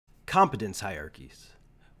Competence hierarchies.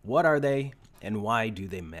 What are they and why do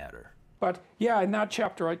they matter? But yeah, in that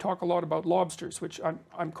chapter I talk a lot about lobsters, which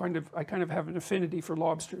I kind of have an affinity for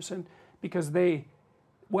lobsters, and because they,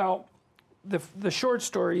 well, the short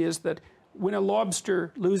story is that when a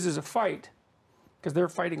lobster loses a fight, because they're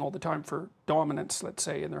fighting all the time for dominance, let's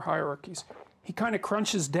say, in their hierarchies, he kind of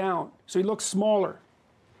crunches down, so he looks smaller.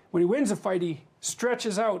 When he wins a fight, he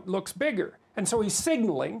stretches out, looks bigger, and so he's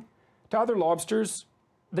signaling to other lobsters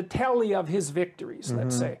the tally of his victories,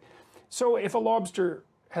 let's say. So if a lobster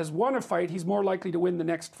has won a fight, he's more likely to win the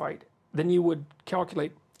next fight than you would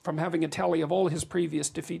calculate from having a tally of all his previous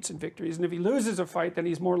defeats and victories. And if he loses a fight, then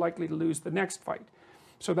he's more likely to lose the next fight.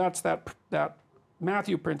 So that's that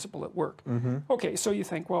Matthew principle at work. Okay, so you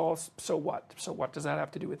think, well, so what? So what does that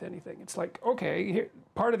have to do with anything? It's like, okay, here,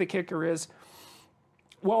 part of the kicker is,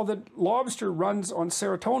 well, the lobster runs on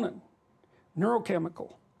serotonin,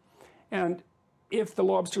 neurochemical. And if the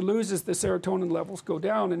lobster loses, the serotonin levels go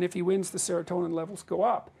down, and if he wins, the serotonin levels go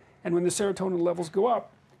up. And when the serotonin levels go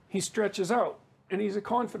up, he stretches out, and he's a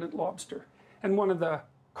confident lobster. And one of the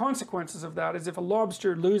consequences of that is if a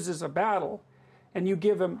lobster loses a battle, and you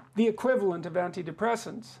give him the equivalent of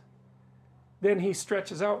antidepressants, then he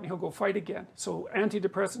stretches out and he'll go fight again. So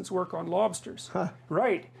antidepressants work on lobsters.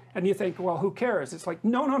 Right. And you think, well, who cares? It's like,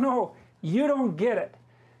 no, no, no, you don't get it.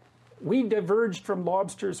 We diverged from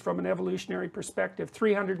lobsters from an evolutionary perspective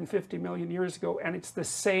 350 million years ago, and it's the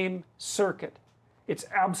same circuit. It's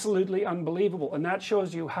absolutely unbelievable, and that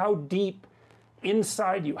shows you how deep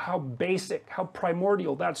inside you, how basic, how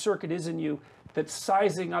primordial that circuit is in you, that's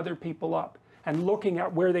sizing other people up and looking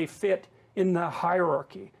at where they fit in the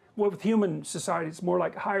hierarchy. Well, with human society, it's more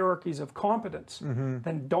like hierarchies of competence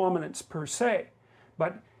than dominance per se.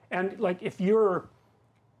 And like if your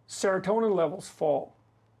serotonin levels fall,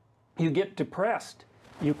 you get depressed,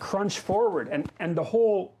 you crunch forward, and the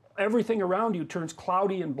whole, everything around you turns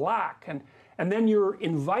cloudy and black, and then you're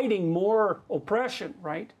inviting more oppression,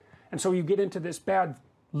 right? And so you get into this bad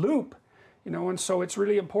loop, you know, and so it's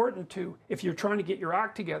really important to, if you're trying to get your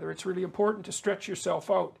act together, it's really important to stretch yourself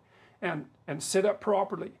out and sit up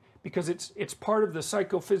properly, because it's part of the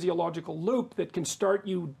psychophysiological loop that can start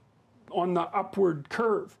you on the upward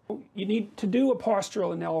curve. You need to do a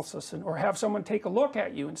postural analysis or have someone take a look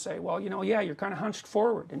at you and say, well, you know, yeah, you're kind of hunched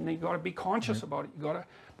forward, and you got to be conscious about it. You got to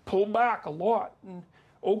pull back a lot and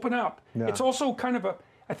open up. Yeah. It's also kind of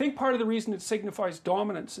I think part of the reason it signifies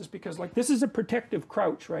dominance is because, like, this is a protective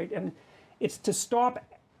crouch, right? And it's to stop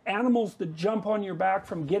animals that jump on your back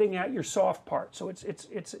from getting at your soft part. So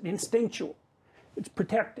it's instinctual. It's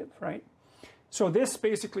protective, right? So this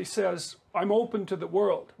basically says, I'm open to the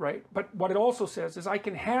world, right? But what it also says is I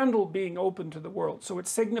can handle being open to the world. So it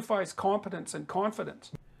signifies competence and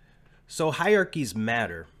confidence. So hierarchies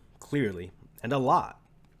matter, clearly, and a lot.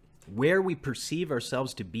 Where we perceive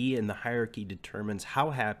ourselves to be in the hierarchy determines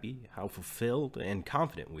how happy, how fulfilled, and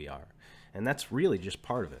confident we are. And that's really just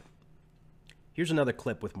part of it. Here's another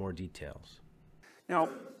clip with more details. Now,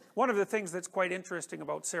 one of the things that's quite interesting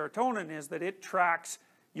about serotonin is that it tracks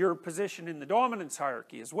your position in the dominance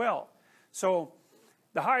hierarchy as well. So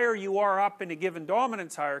the higher you are up in a given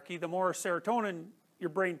dominance hierarchy, the more serotonin your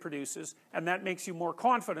brain produces, and that makes you more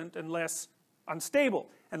confident and less unstable.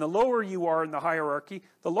 And the lower you are in the hierarchy,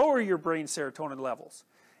 the lower your brain serotonin levels.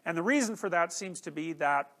 And the reason for that seems to be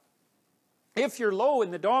that if you're low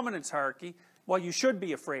in the dominance hierarchy, well, you should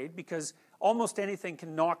be afraid, because almost anything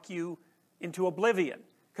can knock you into oblivion.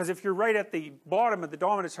 Because if you're right at the bottom of the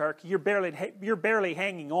dominance hierarchy, you're barely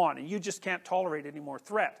hanging on, and you just can't tolerate any more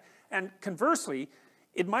threat. And conversely,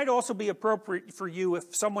 it might also be appropriate for you,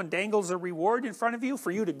 if someone dangles a reward in front of you,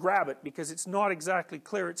 for you to grab it, because it's not exactly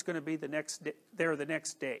clear it's going to be the next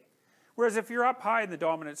day. Whereas if you're up high in the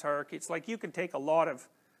dominance hierarchy, it's like you can take a lot of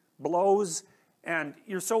blows, and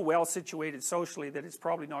you're so well situated socially that it's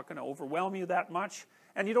probably not going to overwhelm you that much.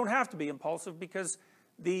 And you don't have to be impulsive, because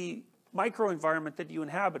the microenvironment that you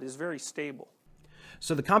inhabit is very stable.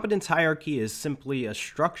 So the competence hierarchy is simply a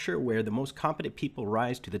structure where the most competent people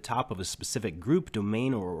rise to the top of a specific group,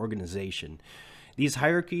 domain, or organization. These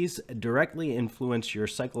hierarchies directly influence your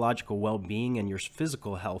psychological well-being and your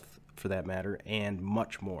physical health, for that matter, and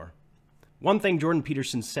much more. One thing Jordan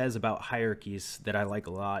Peterson says about hierarchies that I like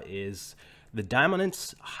a lot is the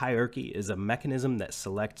dominance hierarchy is a mechanism that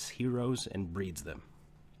selects heroes and breeds them.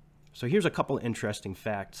 So here's a couple interesting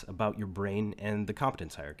facts about your brain and the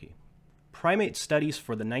competence hierarchy. Primate studies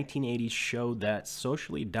for the 1980s showed that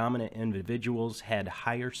socially dominant individuals had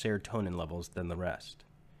higher serotonin levels than the rest.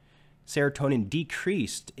 Serotonin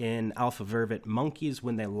decreased in alpha vervet monkeys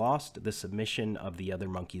when they lost the submission of the other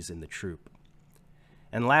monkeys in the troop.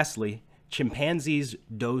 And lastly, Chimpanzees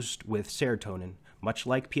dosed with serotonin, much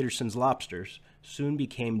like Peterson's lobsters, soon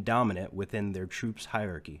became dominant within their troop's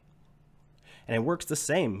hierarchy. And it works the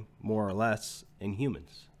same, more or less, in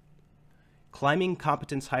humans. Climbing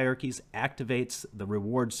competence hierarchies activates the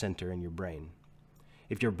reward center in your brain.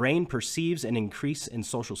 If your brain perceives an increase in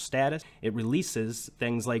social status, it releases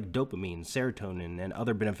things like dopamine, serotonin, and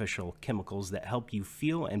other beneficial chemicals that help you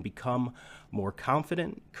feel and become more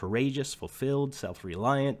confident, courageous, fulfilled,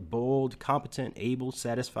 self-reliant, bold, competent, able,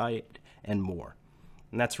 satisfied, and more.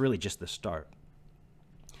 And that's really just the start.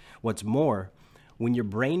 What's more, when your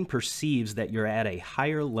brain perceives that you're at a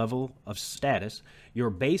higher level of status,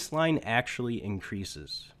 your baseline actually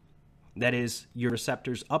increases. That is, your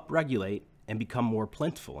receptors upregulate and become more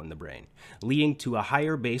plentiful in the brain, leading to a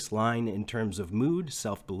higher baseline in terms of mood,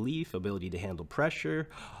 self-belief, ability to handle pressure,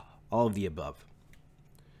 all of the above.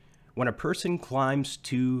 When a person climbs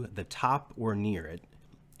to the top or near it,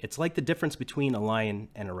 it's like the difference between a lion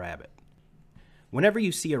and a rabbit. Whenever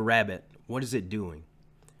you see a rabbit, what is it doing?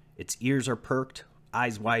 Its ears are perked,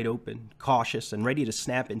 eyes wide open, cautious, and ready to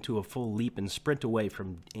snap into a full leap and sprint away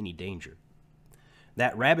from any danger.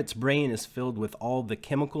 That rabbit's brain is filled with all the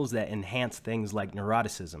chemicals that enhance things like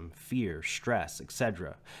neuroticism, fear, stress,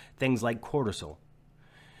 etc., things like cortisol.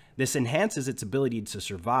 This enhances its ability to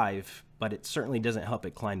survive, but it certainly doesn't help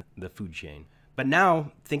it climb the food chain. But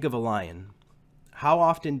now, think of a lion. How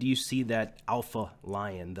often do you see that alpha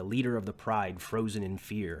lion, the leader of the pride, frozen in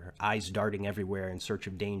fear, eyes darting everywhere in search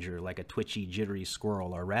of danger like a twitchy, jittery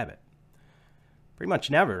squirrel or rabbit? Pretty much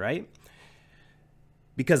never, right?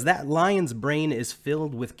 Because that lion's brain is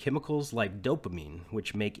filled with chemicals like dopamine,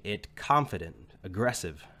 which make it confident,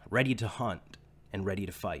 aggressive, ready to hunt, and ready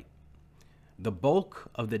to fight. The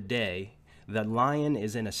bulk of the day, the lion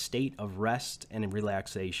is in a state of rest and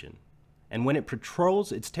relaxation. And when it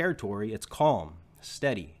patrols its territory, it's calm,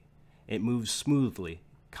 steady. It moves smoothly,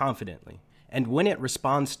 confidently. And when it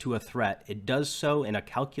responds to a threat, it does so in a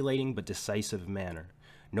calculating but decisive manner.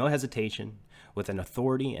 No hesitation, with an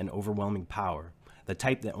authority and overwhelming power, the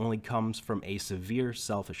type that only comes from a severe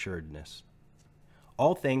self-assuredness.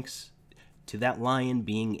 All thanks to that lion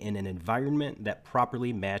being in an environment that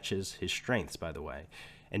properly matches his strengths, by the way,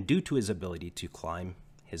 and due to his ability to climb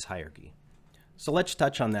his hierarchy. So let's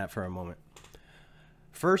touch on that for a moment.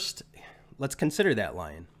 First, let's consider that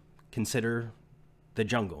lion. Consider the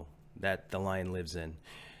jungle that the lion lives in.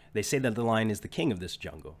 They say that the lion is the king of this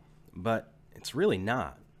jungle, but it's really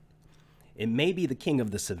not. It may be the king of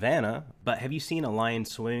the savannah, but have you seen a lion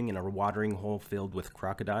swimming in a watering hole filled with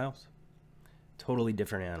crocodiles? Totally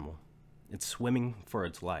different animal. It's swimming for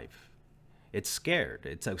its life. It's scared.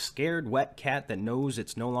 It's a scared, wet cat that knows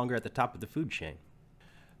it's no longer at the top of the food chain.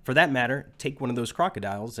 For that matter, take one of those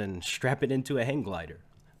crocodiles and strap it into a hang glider.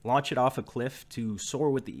 Launch it off a cliff to soar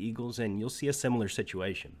with the eagles, and you'll see a similar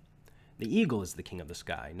situation. The eagle is the king of the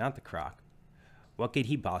sky, not the croc. What could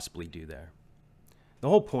he possibly do there? The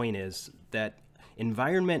whole point is that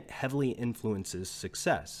environment heavily influences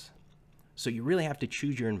success. So you really have to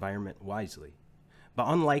choose your environment wisely. But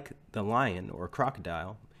unlike the lion or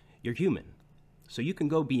crocodile, you're human. So you can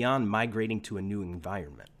go beyond migrating to a new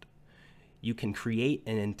environment. You can create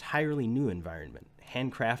an entirely new environment,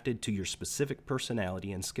 handcrafted to your specific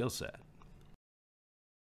personality and skill set.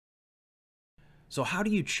 So how do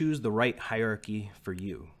you choose the right hierarchy for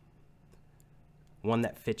you? One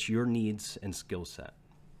that fits your needs and skill set?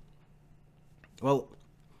 Well,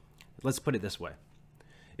 let's put it this way.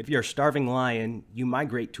 If you're a starving lion, you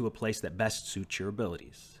migrate to a place that best suits your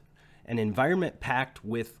abilities. An environment packed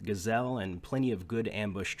with gazelle and plenty of good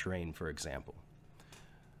ambush terrain, for example.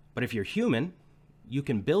 But if you're human, you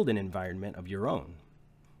can build an environment of your own.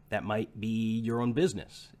 That might be your own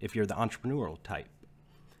business, if you're the entrepreneurial type.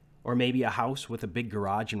 Or maybe a house with a big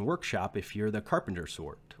garage and workshop if you're the carpenter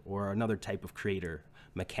sort, or another type of creator,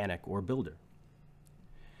 mechanic, or builder.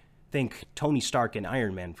 Think Tony Stark in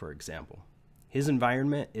Iron Man, for example. His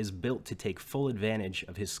environment is built to take full advantage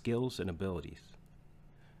of his skills and abilities.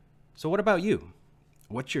 So what about you?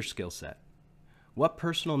 What's your skill set? What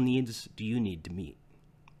personal needs do you need to meet?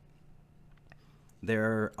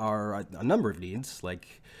 There are a number of needs,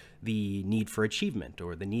 like the need for achievement,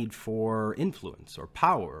 or the need for influence, or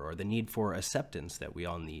power, or the need for acceptance that we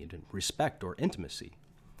all need, and respect or intimacy.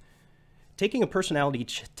 Taking a personality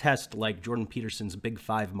test like Jordan Peterson's Big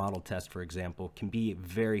 5 model test, for example, can be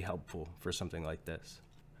very helpful for something like this.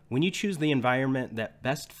 When you choose the environment that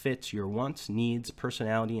best fits your wants, needs,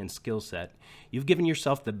 personality, and skill set, you've given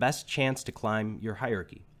yourself the best chance to climb your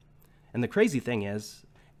hierarchy. And the crazy thing is,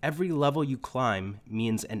 every level you climb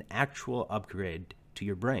means an actual upgrade to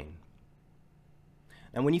your brain.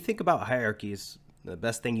 And when you think about hierarchies, The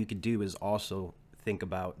best thing you could do is also think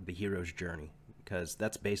about the hero's journey, because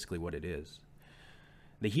that's basically what it is.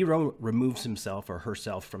 The hero removes himself or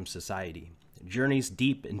herself from society, journeys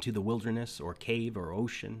deep into the wilderness or cave or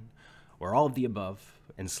ocean, or all of the above,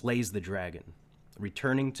 and slays the dragon,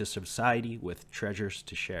 returning to society with treasures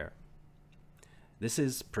to share. This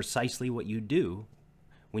is precisely what you do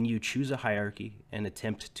when you choose a hierarchy and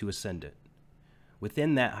attempt to ascend it.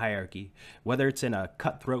 Within that hierarchy, whether it's in a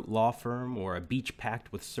cutthroat law firm or a beach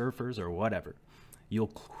packed with surfers or whatever, you'll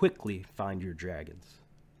quickly find your dragons.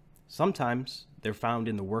 Sometimes they're found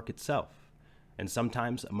in the work itself, and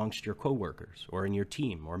sometimes amongst your coworkers or in your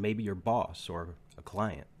team or maybe your boss or a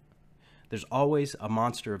client. There's always a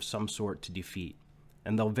monster of some sort to defeat,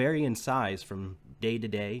 and they'll vary in size from day to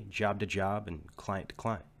day, job to job, and client to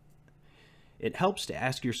client. It helps to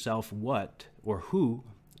ask yourself what or who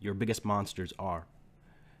your biggest monsters are.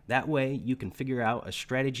 That way you can figure out a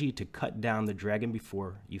strategy to cut down the dragon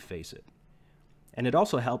before you face it. And it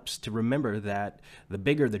also helps to remember that the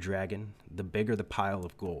bigger the dragon, the bigger the pile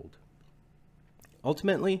of gold.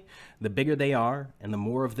 Ultimately, the bigger they are and the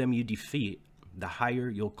more of them you defeat, the higher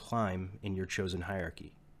you'll climb in your chosen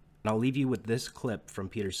hierarchy. And I'll leave you with this clip from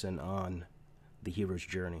Peterson on the hero's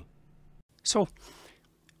journey. So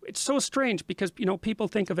it's so strange because, you know, people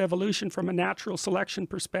think of evolution from a natural selection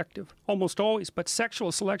perspective, almost always, but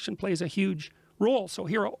sexual selection plays a huge role. So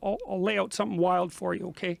here I'll lay out something wild for you,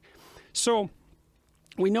 okay? So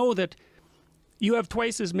we know that you have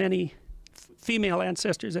twice as many female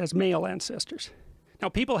ancestors as male ancestors. Now,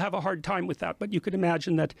 people have a hard time with that, but you could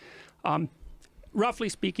imagine that, roughly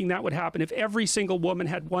speaking, that would happen if every single woman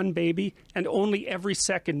had one baby and only every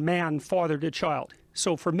second man fathered a child.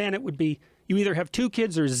 So for men, it would be you either have 2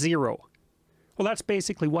 kids or 0. Well, that's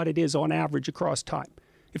basically what it is on average across time.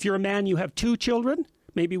 If you're a man, you have 2 children,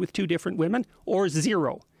 maybe with 2 different women, or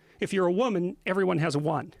 0. If you're a woman, everyone has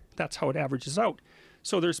 1. That's how it averages out.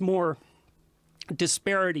 So there's more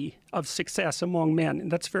disparity of success among men,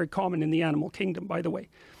 and that's very common in the animal kingdom, by the way.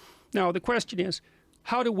 Now, the question is,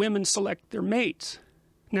 how do women select their mates?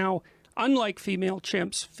 Now, unlike female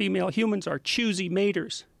chimps, female humans are choosy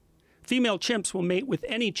maters. Female chimps will mate with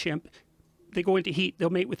any chimp. They go into heat, they'll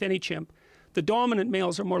mate with any chimp. The dominant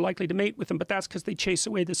males are more likely to mate with them, but that's because they chase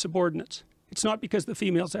away the subordinates. It's not because the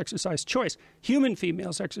females exercise choice. Human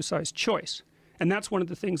females exercise choice. And that's one of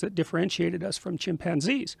the things that differentiated us from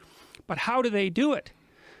chimpanzees. But how do they do it?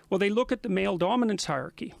 Well, they look at the male dominance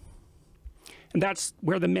hierarchy. And that's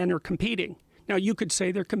where the men are competing. Now, you could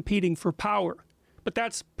say they're competing for power, but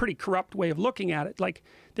that's a pretty corrupt way of looking at it. Like,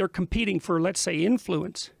 they're competing for, let's say,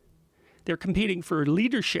 influence. They're competing for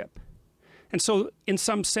leadership. And so, in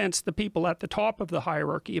some sense, the people at the top of the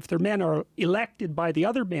hierarchy, if their men are elected by the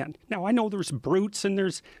other men. Now, I know there's brutes and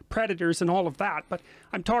there's predators and all of that, but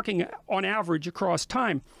I'm talking on average across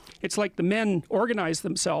time. It's like the men organize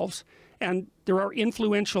themselves, and there are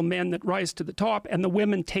influential men that rise to the top, and the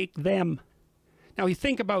women take them. Now, you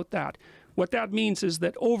think about that. What that means is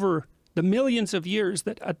that over the millions of years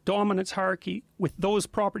that a dominance hierarchy with those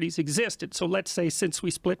properties existed, so let's say since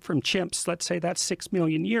we split from chimps, let's say that's 6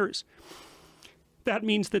 million years, that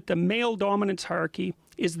means that the male dominance hierarchy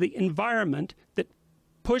is the environment that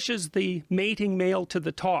pushes the mating male to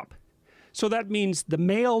the top. So that means the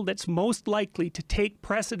male that's most likely to take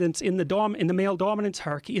precedence in the male dominance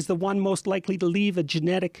hierarchy is the one most likely to leave a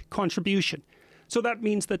genetic contribution. So that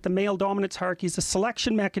means that the male dominance hierarchy is a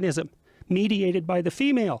selection mechanism mediated by the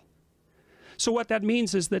female. So what that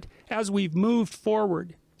means is that as we've moved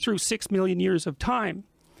forward through 6 million years of time,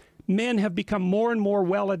 men have become more and more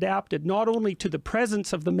well adapted, not only to the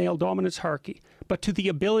presence of the male dominance hierarchy, but to the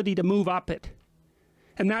ability to move up it.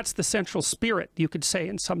 And that's the central spirit, you could say,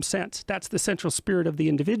 in some sense. That's the central spirit of the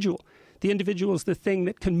individual. The individual is the thing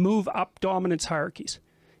that can move up dominance hierarchies.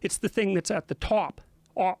 It's the thing that's at the top.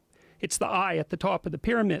 It's the eye at the top of the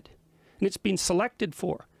pyramid. And it's been selected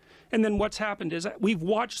for. And then what's happened is that we've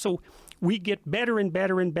watched, so we get better and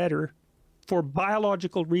better and better for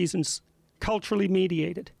biological reasons, culturally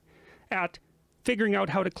mediated, at figuring out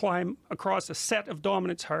how to climb across a set of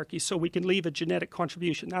dominance hierarchies so we can leave a genetic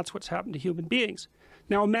contribution. That's what's happened to human beings.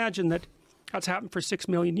 Now imagine that that's happened for 6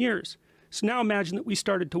 million years. So now imagine that we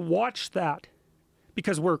started to watch that,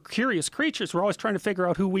 because we're curious creatures. We're always trying to figure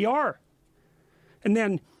out who we are. And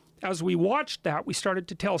then as we watched that, we started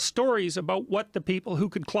to tell stories about what the people who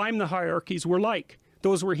could climb the hierarchies were like.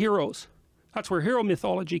 Those were heroes. That's where hero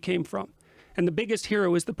mythology came from. And the biggest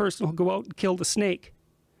hero is the person who'll go out and kill the snake.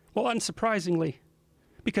 Well, unsurprisingly,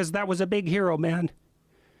 because that was a big hero, man.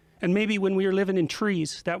 And maybe when we were living in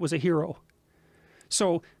trees, that was a hero.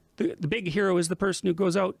 So the big hero is the person who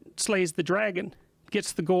goes out, slays the dragon,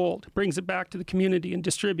 gets the gold, brings it back to the community and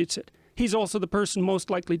distributes it. He's also the person most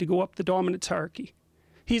likely to go up the dominance hierarchy.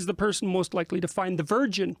 He's the person most likely to find the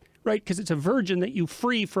virgin, right? Because it's a virgin that you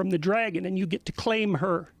free from the dragon and you get to claim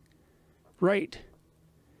her, right?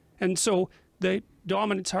 And so the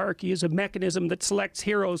dominance hierarchy is a mechanism that selects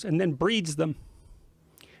heroes and then breeds them.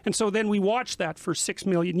 And so then we watch that for 6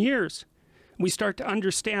 million years. We start to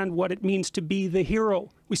understand what it means to be the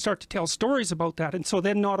hero. We start to tell stories about that. And so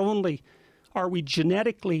then not only are we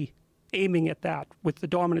genetically aiming at that with the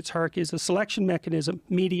dominance hierarchy as a selection mechanism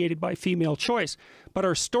mediated by female choice, but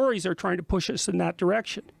our stories are trying to push us in that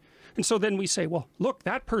direction. And so then we say, well, look,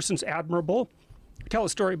 that person's admirable. Tell a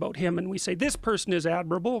story about him. And we say, this person is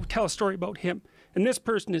admirable. Tell a story about him. And this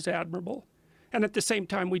person is admirable. And at the same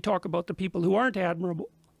time, we talk about the people who aren't admirable.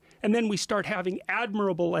 And then we start having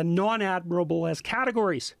admirable and non-admirable as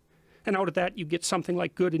categories. And out of that, you get something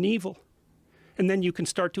like good and evil. And then you can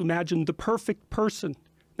start to imagine the perfect person.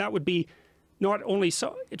 That would be not only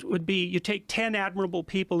so, it would be you take 10 admirable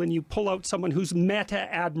people and you pull out someone who's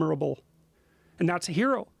meta-admirable. And that's a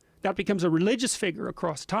hero. That becomes a religious figure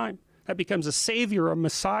across time. That becomes a savior, a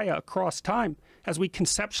messiah across time as we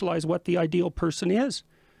conceptualize what the ideal person is.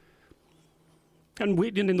 And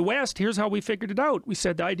in the West, here's how we figured it out. We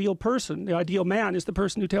said the ideal person, the ideal man, is the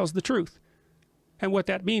person who tells the truth. And what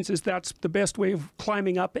that means is that's the best way of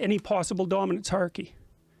climbing up any possible dominance hierarchy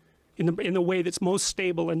in the way that's most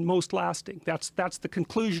stable and most lasting. That's the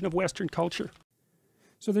conclusion of Western culture.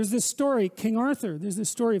 So there's this story, King Arthur. There's this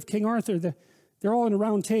story of King Arthur. They're all in a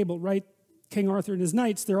round table, right? King Arthur and his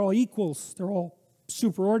knights, they're all equals. They're all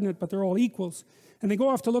superordinate, but they're all equals. And they go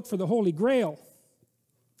off to look for the Holy Grail.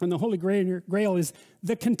 And the Holy Grail is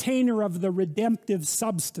the container of the redemptive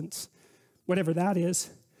substance, whatever that is.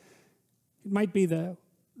 It might be the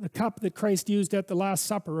cup that Christ used at the Last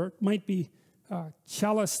Supper, or it might be a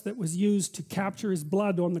chalice that was used to capture his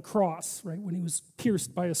blood on the cross, right, when he was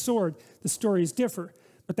pierced by a sword. The stories differ,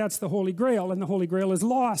 but that's the Holy Grail, and the Holy Grail is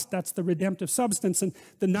lost. That's the redemptive substance, and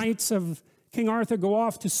the knights of King Arthur go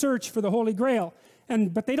off to search for the Holy Grail,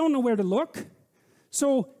 but they don't know where to look.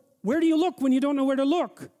 So where do you look when you don't know where to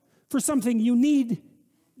look for something you need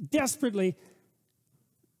desperately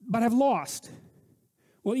but have lost?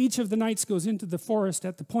 Well, each of the knights goes into the forest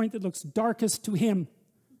at the point that looks darkest to him.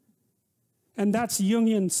 And that's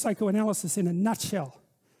Jungian psychoanalysis in a nutshell.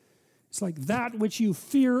 It's like that which you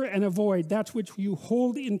fear and avoid, that which you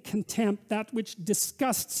hold in contempt, that which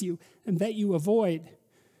disgusts you and that you avoid.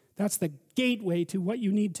 That's the gateway to what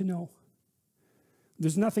you need to know.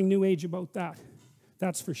 There's nothing New Age about that.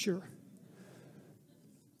 That's for sure.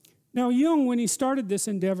 Now, Jung, when he started this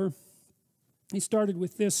endeavor, he started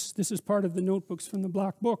with this. This is part of the notebooks from the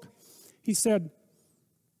Black Book. He said,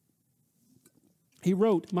 he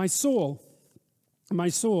wrote, my soul,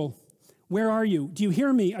 where are you? Do you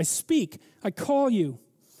hear me? I speak. I call you.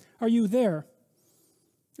 Are you there?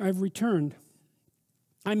 I've returned.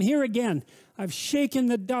 I'm here again. I've shaken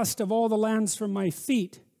the dust of all the lands from my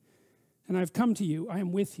feet, and I've come to you. I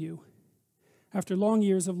am with you. After long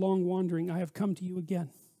years of long wandering, I have come to you again.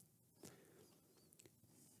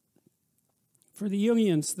 For the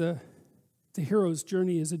Jungians, the hero's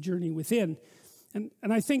journey is a journey within. And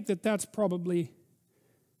I think that that's probably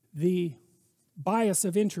the bias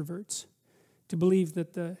of introverts, to believe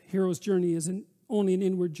that the hero's journey is only an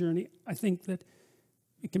inward journey. I think that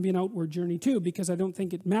it can be an outward journey too, because I don't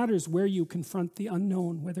think it matters where you confront the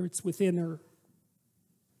unknown, whether it's within or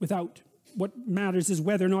without. What matters is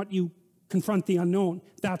whether or not you confront the unknown.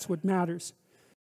 That's what matters.